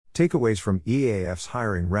Takeaways from EAF's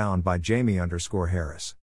hiring round by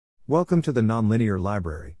Jamie_Harris. Welcome to the Nonlinear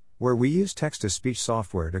Library, where we use text-to-speech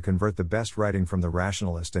software to convert the best writing from the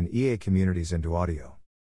rationalist and EA communities into audio.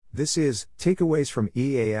 This is Takeaways from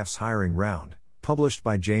EAF's hiring round, published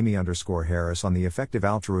by Jamie_Harris on the Effective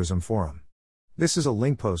Altruism Forum. This is a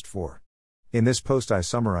link post for. In this post I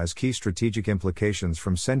summarize key strategic implications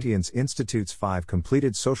from Sentience Institute's 5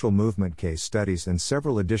 completed social movement case studies and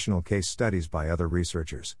several additional case studies by other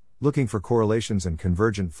researchers, looking for correlations and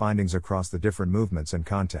convergent findings across the different movements and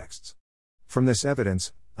contexts. From this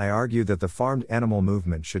evidence, I argue that the farmed animal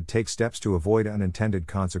movement should take steps to avoid unintended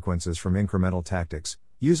consequences from incremental tactics,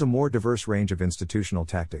 use a more diverse range of institutional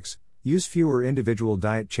tactics, use fewer individual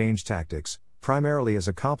diet change tactics, primarily as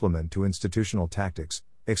a complement to institutional tactics,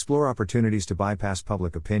 explore opportunities to bypass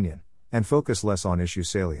public opinion, and focus less on issue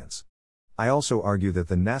salience. I also argue that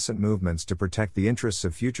the nascent movements to protect the interests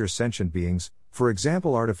of future sentient beings, for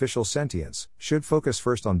example artificial sentience, should focus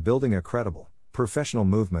first on building a credible, professional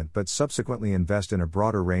movement but subsequently invest in a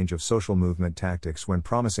broader range of social movement tactics when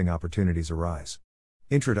promising opportunities arise.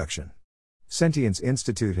 Introduction. Sentience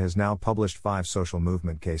Institute has now published 5 social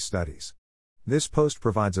movement case studies. This post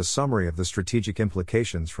provides a summary of the strategic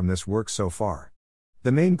implications from this work so far.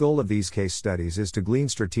 The main goal of these case studies is to glean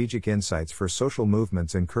strategic insights for social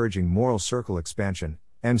movements encouraging moral circle expansion,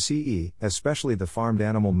 MCE, especially the farmed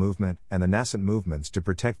animal movement and the nascent movements to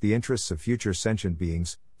protect the interests of future sentient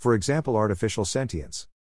beings, for example artificial sentience.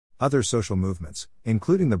 Other social movements,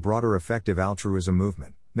 including the broader effective altruism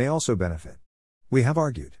movement, may also benefit. We have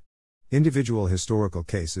argued. Individual historical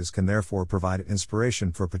cases can therefore provide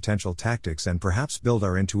inspiration for potential tactics and perhaps build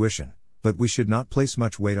our intuition. But we should not place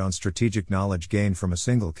much weight on strategic knowledge gained from a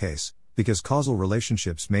single case, because causal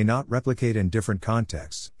relationships may not replicate in different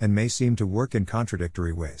contexts and may seem to work in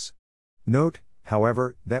contradictory ways. Note,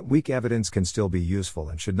 however, that weak evidence can still be useful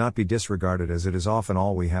and should not be disregarded as it is often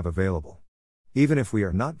all we have available. Even if we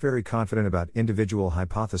are not very confident about individual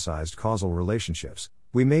hypothesized causal relationships,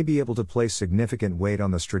 we may be able to place significant weight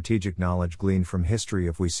on the strategic knowledge gleaned from history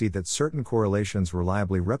if we see that certain correlations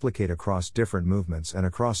reliably replicate across different movements and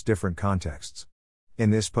across different contexts. In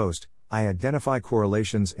this post, I identify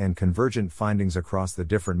correlations and convergent findings across the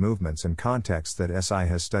different movements and contexts that SI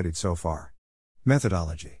has studied so far.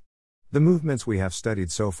 Methodology. The movements we have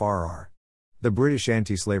studied so far are the British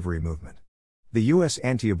anti-slavery movement, the U.S.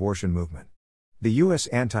 anti-abortion movement, the U.S.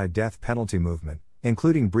 anti-death penalty movement,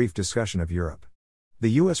 including brief discussion of Europe,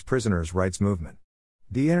 the U.S. prisoners' rights movement,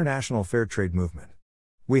 the international fair trade movement.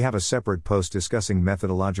 We have a separate post discussing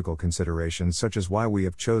methodological considerations such as why we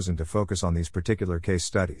have chosen to focus on these particular case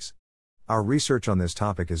studies. Our research on this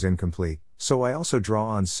topic is incomplete, so I also draw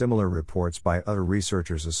on similar reports by other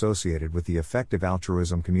researchers associated with the effective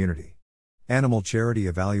altruism community. Animal Charity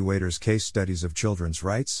Evaluators case studies of children's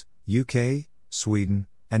rights, UK, Sweden,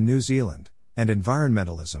 and New Zealand, and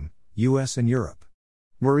environmentalism, US and Europe.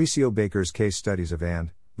 Mauricio Baker's case studies of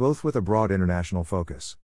and, both with a broad international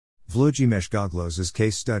focus. Włodzimierz Gogłoza's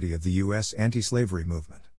case study of the U.S. anti-slavery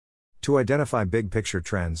movement. To identify big picture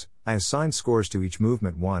trends, I assigned scores to each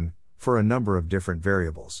movement 1, for a number of different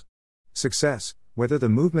variables. Success, whether the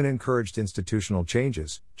movement encouraged institutional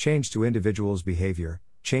changes, change to individuals' behavior,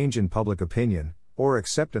 change in public opinion, or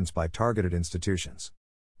acceptance by targeted institutions.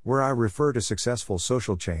 Where I refer to successful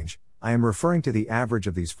social change, I am referring to the average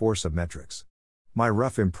of these 4 submetrics. My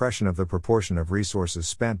rough impression of the proportion of resources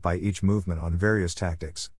spent by each movement on various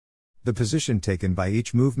tactics. The position taken by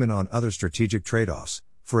each movement on other strategic tradeoffs,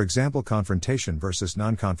 for example confrontation versus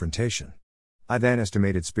non-confrontation. I then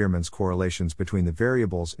estimated Spearman's correlations between the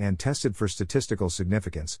variables and tested for statistical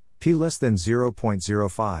significance, p less than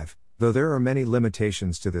 0.05, though there are many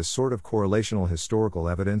limitations to this sort of correlational historical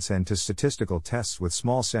evidence and to statistical tests with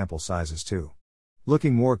small sample sizes too.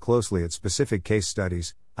 Looking more closely at specific case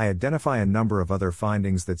studies, I identify a number of other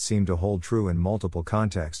findings that seem to hold true in multiple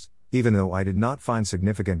contexts, even though I did not find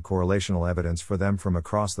significant correlational evidence for them from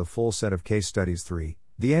across the full set of case studies. 3.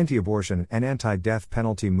 The anti-abortion and anti-death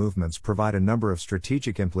penalty movements provide a number of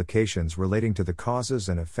strategic implications relating to the causes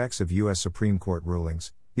and effects of U.S. Supreme Court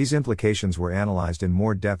rulings. These implications were analyzed in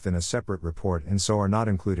more depth in a separate report and so are not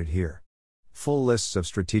included here. Full lists of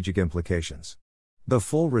strategic implications. The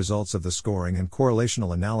full results of the scoring and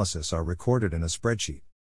correlational analysis are recorded in a spreadsheet.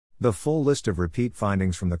 The full list of repeat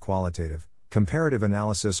findings from the qualitative, comparative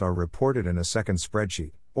analysis are reported in a second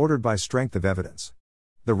spreadsheet, ordered by strength of evidence.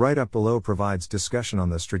 The write-up below provides discussion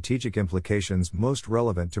on the strategic implications most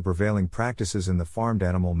relevant to prevailing practices in the farmed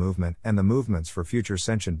animal movement and the movements for future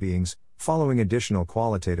sentient beings, following additional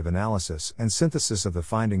qualitative analysis and synthesis of the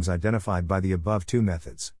findings identified by the above 2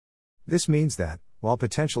 methods. This means that, while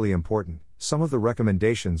potentially important, some of the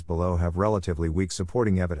recommendations below have relatively weak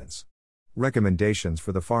supporting evidence. Recommendations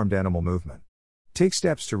for the farmed animal movement. Take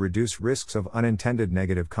steps to reduce risks of unintended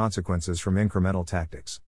negative consequences from incremental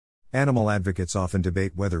tactics. Animal advocates often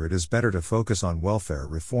debate whether it is better to focus on welfare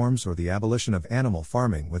reforms or the abolition of animal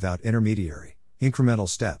farming without intermediary, incremental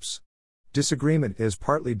steps. Disagreement is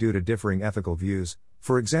partly due to differing ethical views,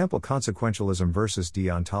 for example consequentialism versus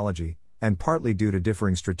deontology, and partly due to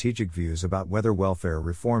differing strategic views about whether welfare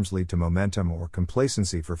reforms lead to momentum or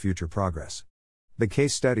complacency for future progress. The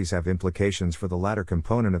case studies have implications for the latter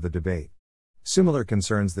component of the debate. Similar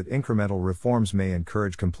concerns that incremental reforms may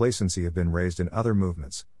encourage complacency have been raised in other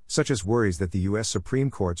movements, such as worries that the U.S.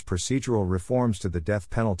 Supreme Court's procedural reforms to the death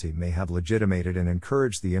penalty may have legitimated and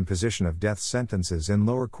encouraged the imposition of death sentences in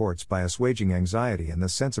lower courts by assuaging anxiety and the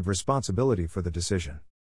sense of responsibility for the decision.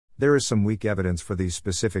 There is some weak evidence for these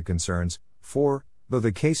specific concerns, though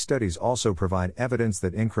the case studies also provide evidence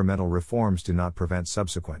that incremental reforms do not prevent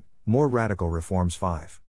subsequent, more radical reforms.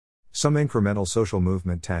 5. Some incremental social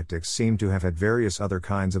movement tactics seem to have had various other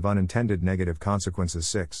kinds of unintended negative consequences.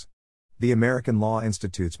 6. The American Law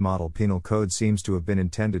Institute's model penal code seems to have been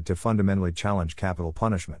intended to fundamentally challenge capital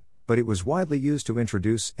punishment, but it was widely used to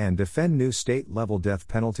introduce and defend new state-level death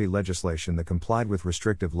penalty legislation that complied with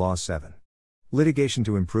restrictive laws. 7. Litigation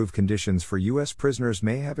to improve conditions for U.S. prisoners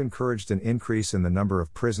may have encouraged an increase in the number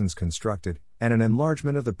of prisons constructed, and an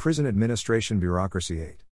enlargement of the prison administration bureaucracy.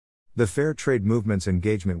 8. The fair trade movement's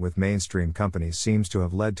engagement with mainstream companies seems to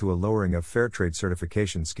have led to a lowering of fair trade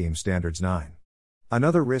certification scheme standards. 9.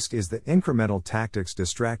 Another risk is that incremental tactics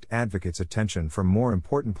distract advocates' attention from more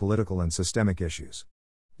important political and systemic issues.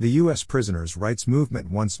 The U.S. prisoners' rights movement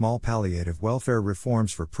won small palliative welfare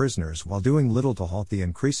reforms for prisoners while doing little to halt the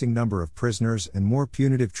increasing number of prisoners and more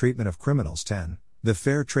punitive treatment of criminals. 10. The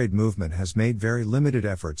fair trade movement has made very limited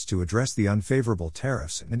efforts to address the unfavorable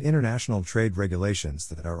tariffs and international trade regulations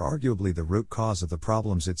that are arguably the root cause of the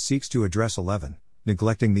problems it seeks to address. 11.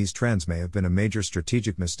 Neglecting these trends may have been a major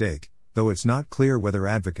strategic mistake, though it's not clear whether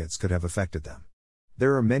advocates could have affected them.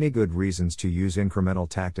 There are many good reasons to use incremental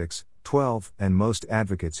tactics. 12. And most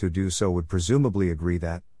advocates who do so would presumably agree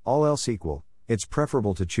that, all else equal, it's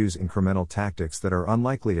preferable to choose incremental tactics that are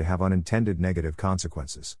unlikely to have unintended negative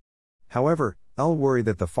consequences. However, I'll worry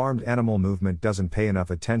that the farmed animal movement doesn't pay enough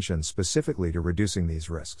attention specifically to reducing these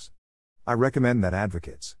risks. I recommend that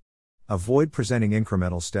advocates avoid presenting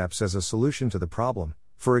incremental steps as a solution to the problem,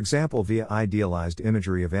 for example via idealized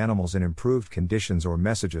imagery of animals in improved conditions or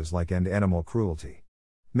messages like end animal cruelty.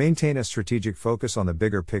 Maintain a strategic focus on the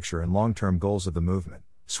bigger picture and long-term goals of the movement.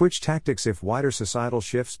 Switch tactics if wider societal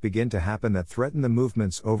shifts begin to happen that threaten the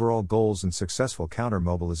movement's overall goals and successful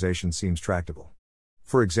counter-mobilization seems tractable.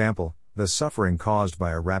 For example, the suffering caused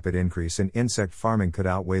by a rapid increase in insect farming could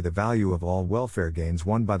outweigh the value of all welfare gains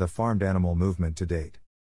won by the farmed animal movement to date.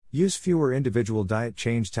 Use fewer individual diet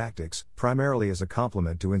change tactics, primarily as a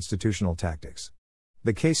complement to institutional tactics.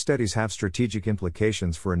 The case studies have strategic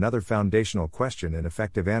implications for another foundational question in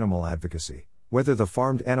effective animal advocacy: whether the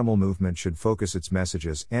farmed animal movement should focus its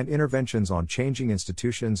messages and interventions on changing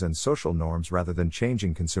institutions and social norms rather than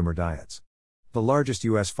changing consumer diets. The largest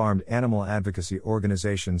U.S. farmed animal advocacy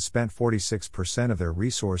organizations spent 46% of their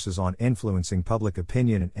resources on influencing public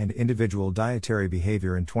opinion and individual dietary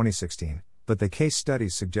behavior in 2016, but the case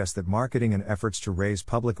studies suggest that marketing and efforts to raise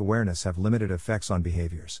public awareness have limited effects on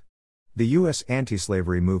behaviors. The U.S.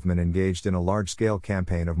 anti-slavery movement engaged in a large-scale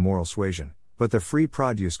campaign of moral suasion, but the free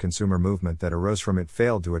produce consumer movement that arose from it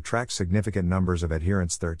failed to attract significant numbers of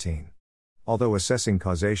adherents. 13. Although assessing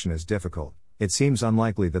causation is difficult, it seems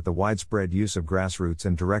unlikely that the widespread use of grassroots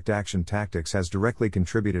and direct action tactics has directly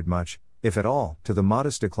contributed much, if at all, to the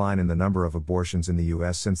modest decline in the number of abortions in the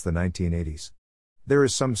U.S. since the 1980s. There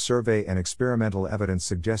is some survey and experimental evidence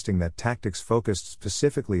suggesting that tactics focused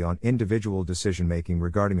specifically on individual decision-making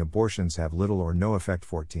regarding abortions have little or no effect.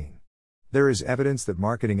 14. There is evidence that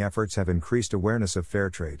marketing efforts have increased awareness of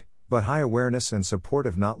fair trade, but high awareness and support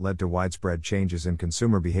have not led to widespread changes in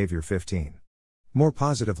consumer behavior. 15. More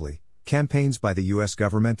positively, campaigns by the U.S.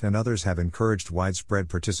 government and others have encouraged widespread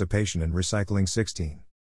participation in recycling. 16.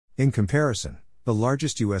 In comparison, the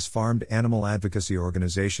largest U.S. farmed animal advocacy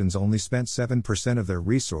organizations only spent 7% of their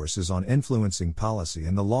resources on influencing policy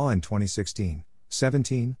and the law in 2016.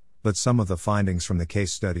 17. But some of the findings from the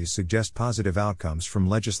case studies suggest positive outcomes from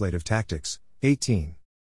legislative tactics. 18.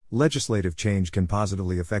 Legislative change can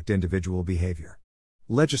positively affect individual behavior.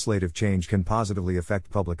 Legislative change can positively affect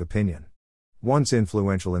public opinion. Once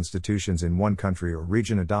influential institutions in one country or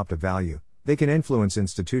region adopt a value, they can influence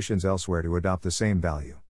institutions elsewhere to adopt the same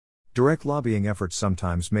value. Direct lobbying efforts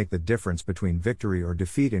sometimes make the difference between victory or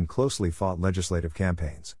defeat in closely fought legislative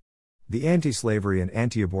campaigns. The anti-slavery and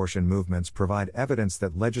anti-abortion movements provide evidence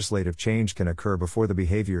that legislative change can occur before the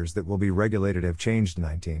behaviors that will be regulated have changed.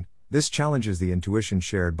 19. This challenges the intuition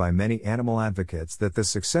shared by many animal advocates that the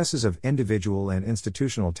successes of individual and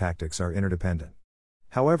institutional tactics are interdependent.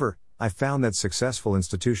 However, I found that successful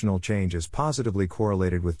institutional change is positively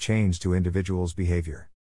correlated with change to individuals' behavior.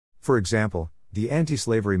 For example, the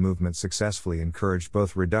anti-slavery movement successfully encouraged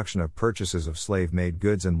both reduction of purchases of slave-made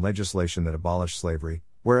goods and legislation that abolished slavery,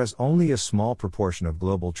 whereas only a small proportion of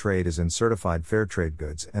global trade is in certified fair trade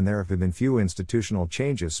goods, and there have been few institutional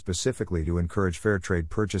changes specifically to encourage fair trade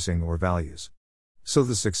purchasing or values. So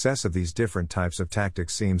the success of these different types of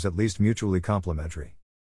tactics seems at least mutually complementary.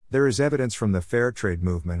 There is evidence from the fair trade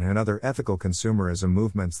movement and other ethical consumerism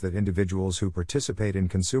movements that individuals who participate in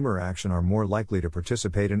consumer action are more likely to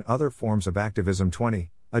participate in other forms of activism.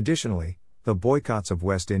 20. Additionally, the boycotts of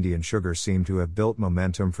West Indian sugar seem to have built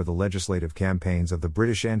momentum for the legislative campaigns of the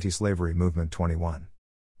British anti-slavery movement. 21.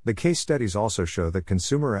 The case studies also show that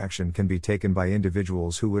consumer action can be taken by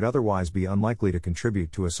individuals who would otherwise be unlikely to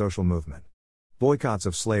contribute to a social movement. Boycotts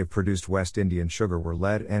of slave-produced West Indian sugar were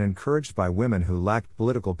led and encouraged by women who lacked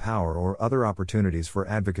political power or other opportunities for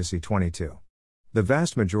advocacy. 22. The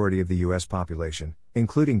vast majority of the U.S. population,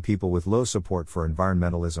 including people with low support for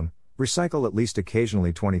environmentalism, recycle at least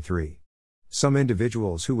occasionally. 23. Some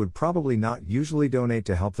individuals who would probably not usually donate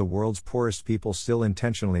to help the world's poorest people still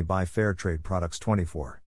intentionally buy fair trade products.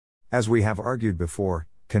 24. As we have argued before,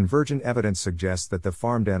 convergent evidence suggests that the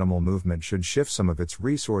farmed animal movement should shift some of its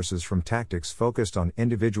resources from tactics focused on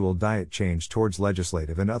individual diet change towards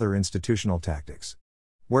legislative and other institutional tactics.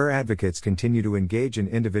 Where advocates continue to engage in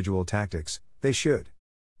individual tactics, they should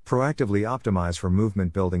proactively optimize for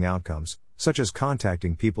movement-building outcomes, such as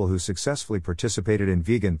contacting people who successfully participated in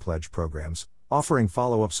vegan pledge programs, offering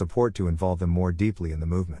follow-up support to involve them more deeply in the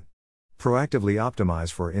movement. Proactively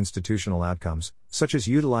optimize for institutional outcomes, such as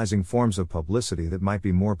utilizing forms of publicity that might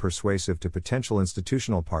be more persuasive to potential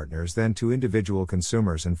institutional partners than to individual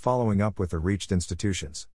consumers and following up with the reached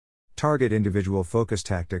institutions. Target individual focus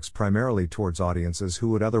tactics primarily towards audiences who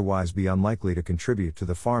would otherwise be unlikely to contribute to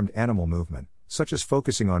the farmed animal movement, such as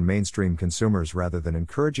focusing on mainstream consumers rather than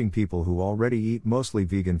encouraging people who already eat mostly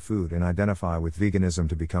vegan food and identify with veganism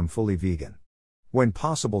to become fully vegan. When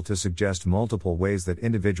possible, to suggest multiple ways that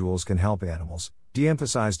individuals can help animals,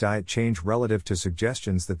 de-emphasize diet change relative to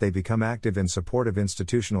suggestions that they become active in support of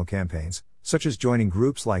institutional campaigns, such as joining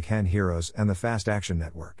groups like Hen Heroes and the Fast Action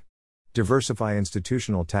Network. Diversify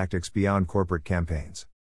institutional tactics beyond corporate campaigns.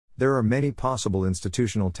 There are many possible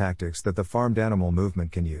institutional tactics that the farmed animal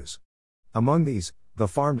movement can use. Among these, the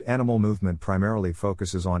farmed animal movement primarily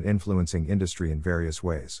focuses on influencing industry in various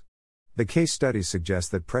ways. The case studies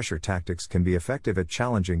suggest that pressure tactics can be effective at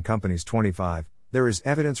challenging companies. 25. There is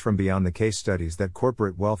evidence from beyond the case studies that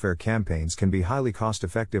corporate welfare campaigns can be highly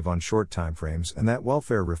cost-effective on short timeframes and that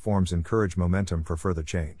welfare reforms encourage momentum for further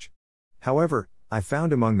change. However, I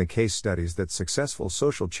found among the case studies that successful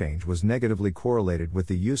social change was negatively correlated with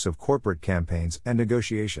the use of corporate campaigns and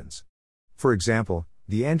negotiations. For example,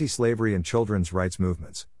 the anti-slavery and children's rights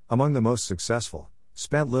movements, among the most successful,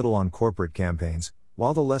 spent little on corporate campaigns,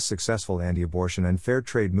 while the less successful anti-abortion and fair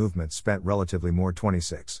trade movements spent relatively more.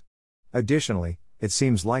 26. Additionally, it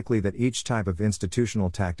seems likely that each type of institutional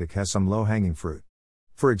tactic has some low-hanging fruit.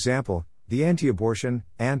 For example, the anti-abortion,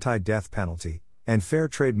 anti-death penalty, and fair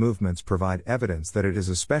trade movements provide evidence that it is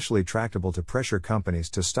especially tractable to pressure companies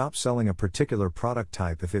to stop selling a particular product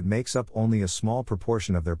type if it makes up only a small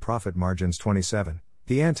proportion of their profit margins. 27.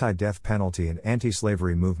 The anti-death penalty and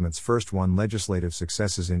anti-slavery movements first won legislative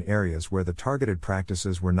successes in areas where the targeted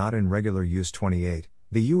practices were not in regular use. 28.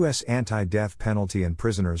 The U.S. anti-death penalty and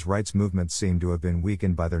prisoners' rights movements seem to have been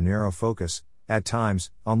weakened by their narrow focus, at times,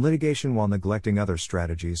 on litigation while neglecting other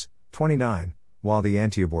strategies. 29. While the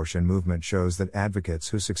anti-abortion movement shows that advocates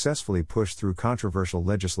who successfully push through controversial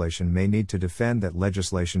legislation may need to defend that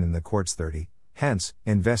legislation in the courts. 30. Hence,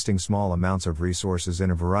 investing small amounts of resources in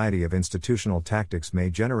a variety of institutional tactics may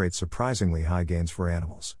generate surprisingly high gains for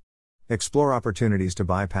animals. Explore opportunities to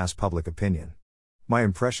bypass public opinion. My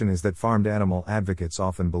impression is that farmed animal advocates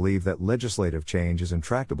often believe that legislative change is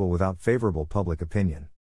intractable without favorable public opinion.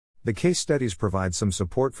 The case studies provide some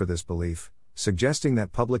support for this belief, suggesting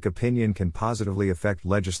that public opinion can positively affect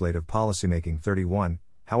legislative policymaking. 31.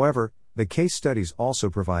 However, the case studies also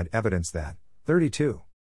provide evidence that 32.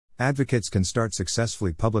 Advocates can start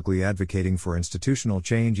successfully publicly advocating for institutional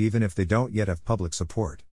change even if they don't yet have public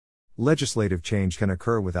support. Legislative change can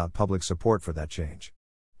occur without public support for that change.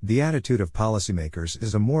 The attitude of policymakers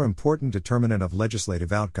is a more important determinant of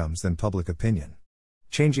legislative outcomes than public opinion.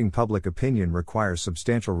 Changing public opinion requires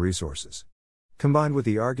substantial resources. Combined with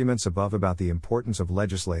the arguments above about the importance of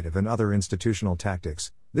legislative and other institutional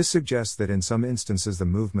tactics, this suggests that in some instances the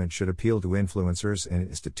movement should appeal to influencers and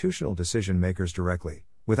institutional decision makers directly,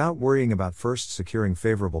 without worrying about first securing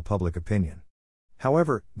favorable public opinion.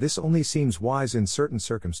 However, this only seems wise in certain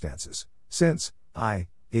circumstances, since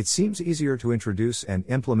it seems easier to introduce and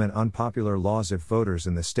implement unpopular laws if voters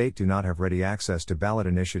in the state do not have ready access to ballot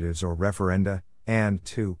initiatives or referenda, and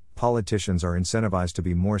 2. Politicians are incentivized to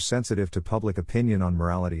be more sensitive to public opinion on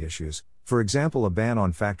morality issues, for example a ban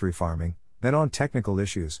on factory farming, than on technical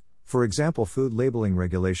issues, for example food labeling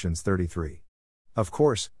regulations 33. Of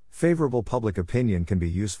course, favorable public opinion can be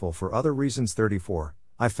useful for other reasons 34.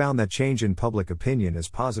 I found that change in public opinion is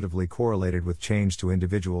positively correlated with change to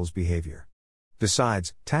individuals' behavior.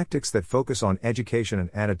 Besides, tactics that focus on education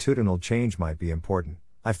and attitudinal change might be important.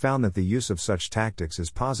 I found that the use of such tactics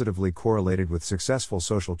is positively correlated with successful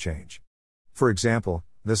social change. For example,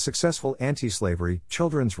 the successful anti-slavery,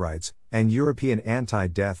 children's rights, and European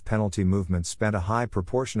anti-death penalty movements spent a high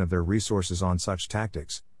proportion of their resources on such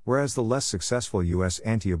tactics, whereas the less successful U.S.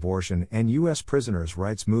 anti-abortion and U.S. prisoners'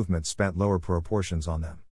 rights movements spent lower proportions on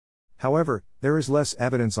them. However, there is less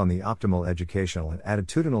evidence on the optimal educational and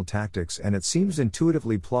attitudinal tactics, and it seems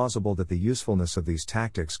intuitively plausible that the usefulness of these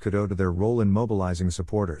tactics could owe to their role in mobilizing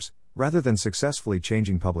supporters, rather than successfully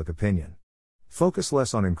changing public opinion. Focus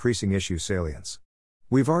less on increasing issue salience.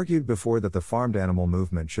 We've argued before that the farmed animal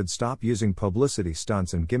movement should stop using publicity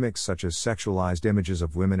stunts and gimmicks such as sexualized images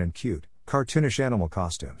of women and cute, cartoonish animal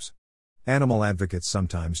costumes. Animal advocates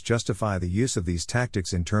sometimes justify the use of these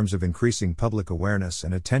tactics in terms of increasing public awareness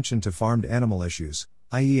and attention to farmed animal issues,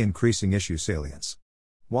 i.e. increasing issue salience.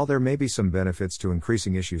 While there may be some benefits to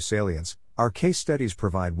increasing issue salience, our case studies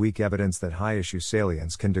provide weak evidence that high issue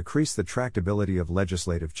salience can decrease the tractability of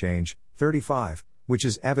legislative change, 35, which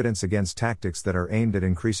is evidence against tactics that are aimed at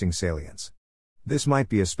increasing salience. This might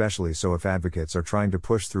be especially so if advocates are trying to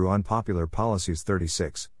push through unpopular policies,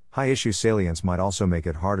 36. High issue salience might also make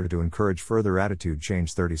it harder to encourage further attitude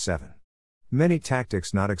change 37. Many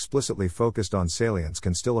tactics not explicitly focused on salience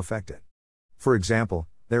can still affect it. For example,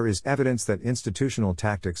 there is evidence that institutional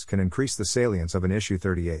tactics can increase the salience of an issue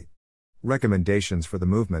 38. Recommendations for the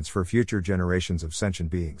movements for future generations of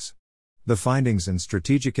sentient beings. The findings and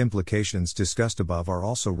strategic implications discussed above are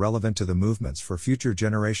also relevant to the movements for future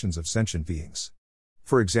generations of sentient beings.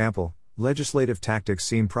 For example, legislative tactics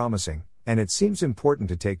seem promising, and it seems important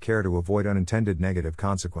to take care to avoid unintended negative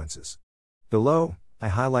consequences. Below, I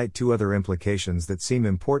highlight two other implications that seem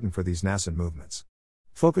important for these nascent movements.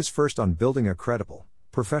 Focus first on building a credible,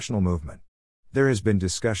 professional movement. There has been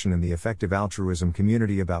discussion in the effective altruism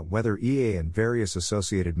community about whether EA and various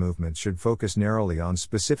associated movements should focus narrowly on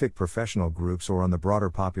specific professional groups or on the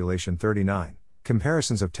broader population 39.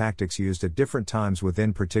 Comparisons of tactics used at different times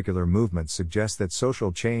within particular movements suggest that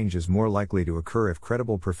social change is more likely to occur if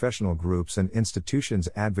credible professional groups and institutions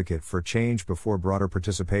advocate for change before broader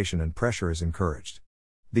participation and pressure is encouraged.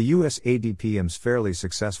 The US ADPM's fairly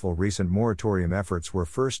successful recent moratorium efforts were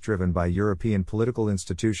first driven by European political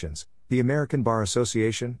institutions, the American Bar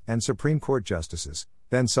Association, and Supreme Court justices,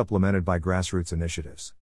 then supplemented by grassroots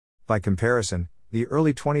initiatives. By comparison, the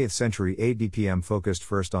early 20th century ADPM focused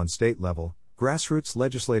first on state-level, grassroots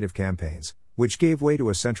legislative campaigns, which gave way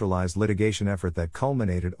to a centralized litigation effort that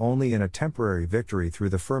culminated only in a temporary victory through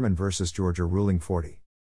the Furman v. Georgia ruling 40.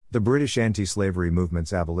 The British anti-slavery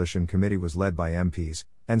movement's abolition committee was led by MPs,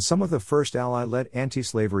 and some of the first ally-led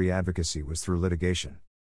anti-slavery advocacy was through litigation.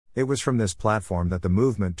 It was from this platform that the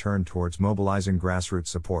movement turned towards mobilizing grassroots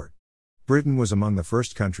support. Britain was among the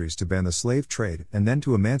first countries to ban the slave trade and then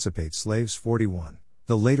to emancipate slaves 41.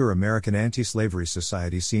 The later American Anti-Slavery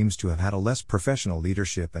Society seems to have had a less professional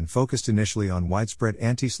leadership and focused initially on widespread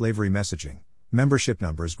anti-slavery messaging. Membership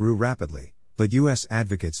numbers grew rapidly, but U.S.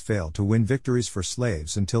 advocates failed to win victories for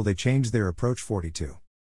slaves until they changed their approach 42.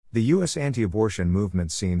 The U.S. anti-abortion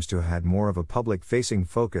movement seems to have had more of a public-facing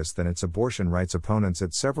focus than its abortion rights opponents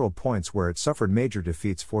at several points where it suffered major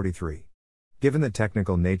defeats 43. Given the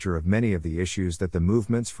technical nature of many of the issues that the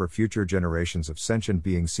movements for future generations of sentient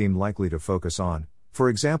beings seem likely to focus on, for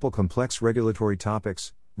example complex regulatory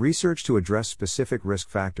topics, research to address specific risk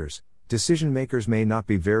factors, decision makers may not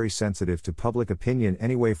be very sensitive to public opinion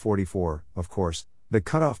anyway 44. Of course, the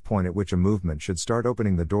cutoff point at which a movement should start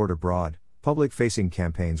opening the door to broad, public-facing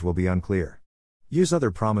campaigns will be unclear. Use other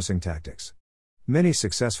promising tactics. Many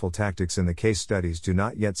successful tactics in the case studies do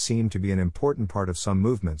not yet seem to be an important part of some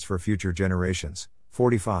movements for future generations.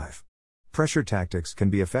 45. Pressure tactics can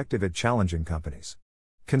be effective at challenging companies.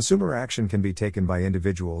 Consumer action can be taken by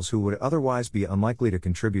individuals who would otherwise be unlikely to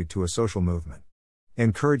contribute to a social movement.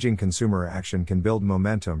 Encouraging consumer action can build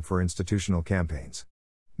momentum for institutional campaigns.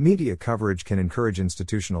 Media coverage can encourage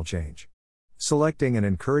institutional change. Selecting and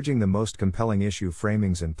encouraging the most compelling issue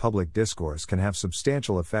framings in public discourse can have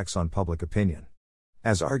substantial effects on public opinion.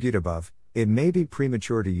 As argued above, it may be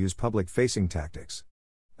premature to use public-facing tactics.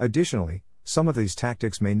 Additionally, some of these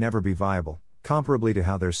tactics may never be viable, comparably to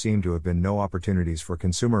how there seem to have been no opportunities for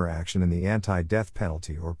consumer action in the anti-death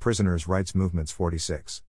penalty or prisoners' rights movements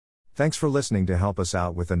 46. Thanks for listening. To help us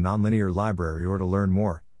out with the Nonlinear Library or to learn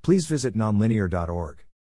more, please visit nonlinear.org.